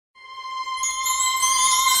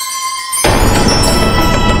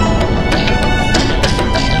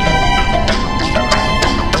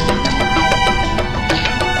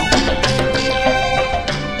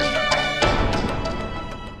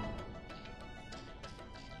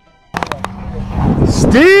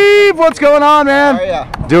Steve, what's going on, man? How are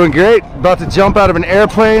ya? Doing great. About to jump out of an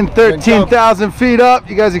airplane, 13,000 feet up.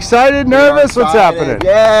 You guys excited? Nervous? What's happening?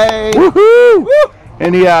 Yay! Woohoo! Woo!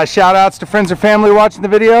 Any shout outs to friends or family watching the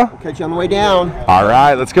video? Catch you on the way down. All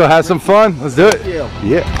right, let's go have some fun. Let's do it. Thank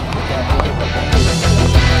you. Yeah.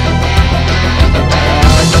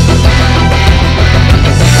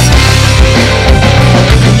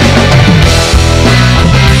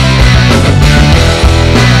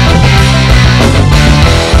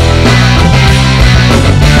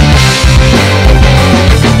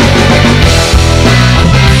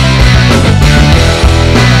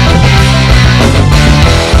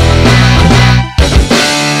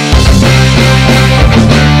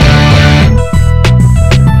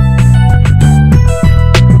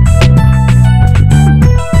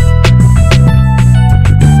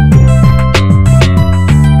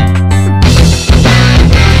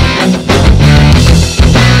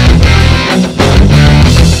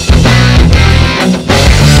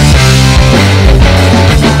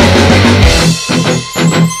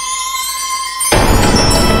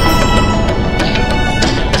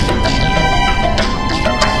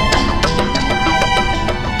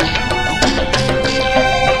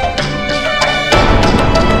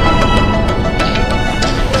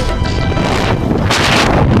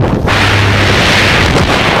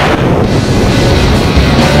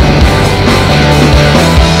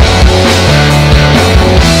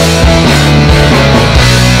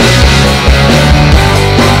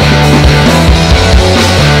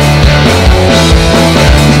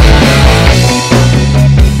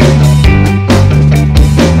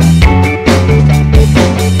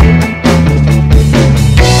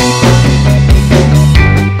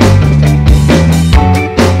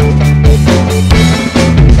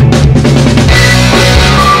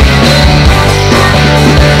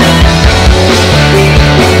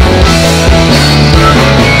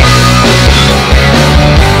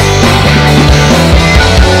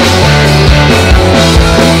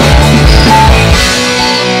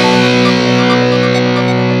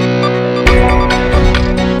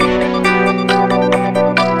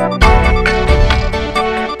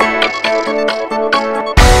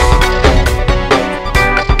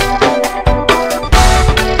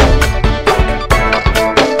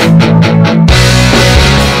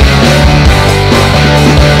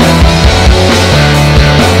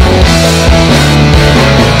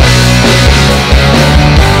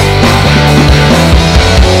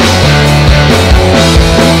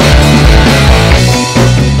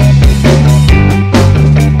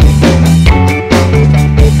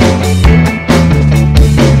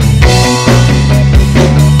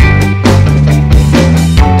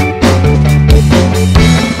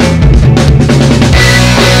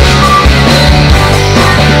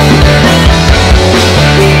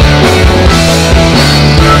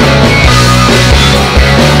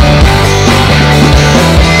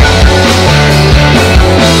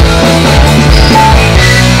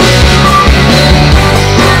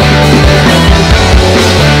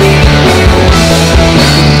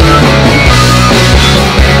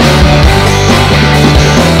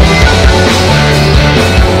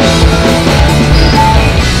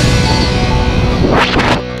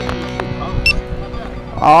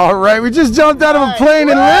 All right, we just jumped out of a plane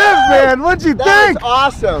and lived, man. What'd you think? That was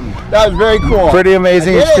awesome. That was very cool. Pretty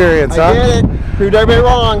amazing experience, huh? I did it. Proved everybody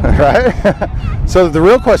wrong. Right? So the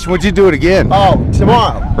real question, would you do it again? Oh,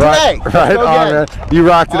 tomorrow. Right, Today. right on, man. You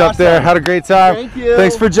rocked it up there. Had a great time. Thank you.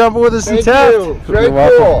 Thanks for jumping with us in Thank Taft. you. Very You're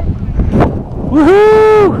welcome. cool.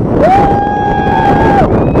 Woohoo!